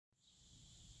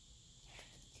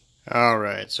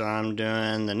Alright, so I'm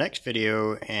doing the next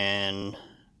video and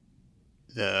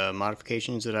the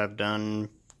modifications that I've done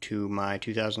to my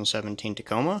 2017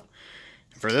 Tacoma.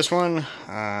 For this one,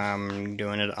 I'm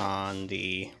doing it on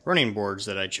the running boards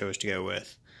that I chose to go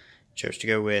with. Chose to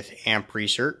go with Amp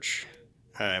Research.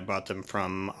 I bought them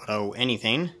from Auto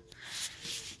Anything.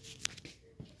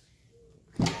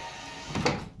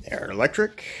 They're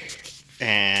electric,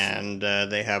 and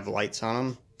they have lights on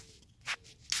them.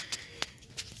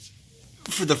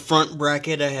 For the front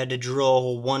bracket, I had to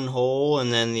drill one hole,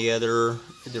 and then the other,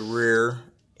 the rear,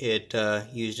 it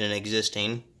used an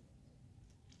existing.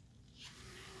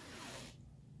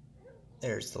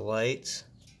 There's the lights.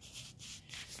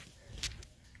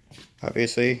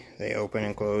 Obviously, they open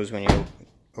and close when you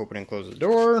open and close the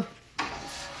door.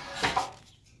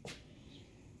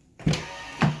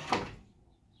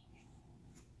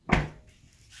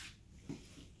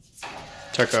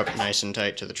 Tuck up nice and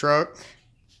tight to the truck.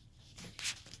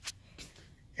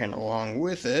 And along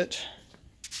with it,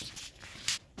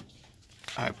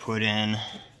 I put in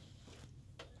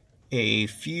a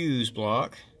fuse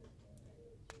block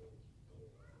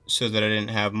so that I didn't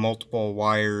have multiple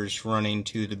wires running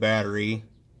to the battery.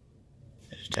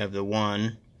 I just have the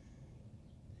one.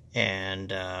 And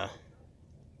then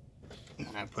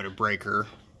I put a breaker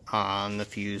on the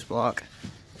fuse block.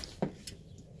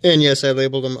 And yes, I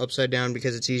labeled them upside down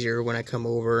because it's easier when I come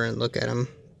over and look at them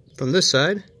from this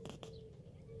side.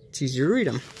 It's easier to read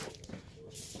them.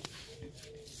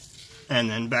 And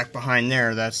then back behind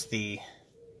there, that's the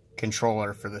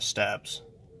controller for the steps.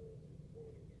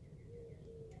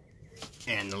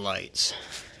 And the lights.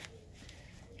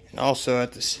 And also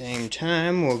at the same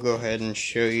time, we'll go ahead and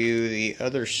show you the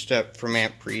other step from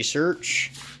Amp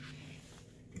Research.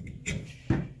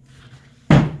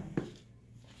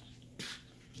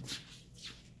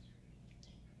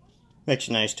 Makes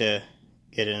it nice to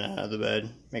get in and out of the bed.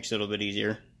 Makes it a little bit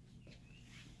easier.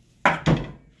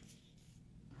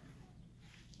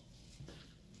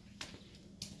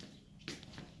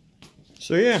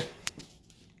 So yeah,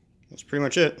 that's pretty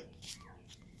much it.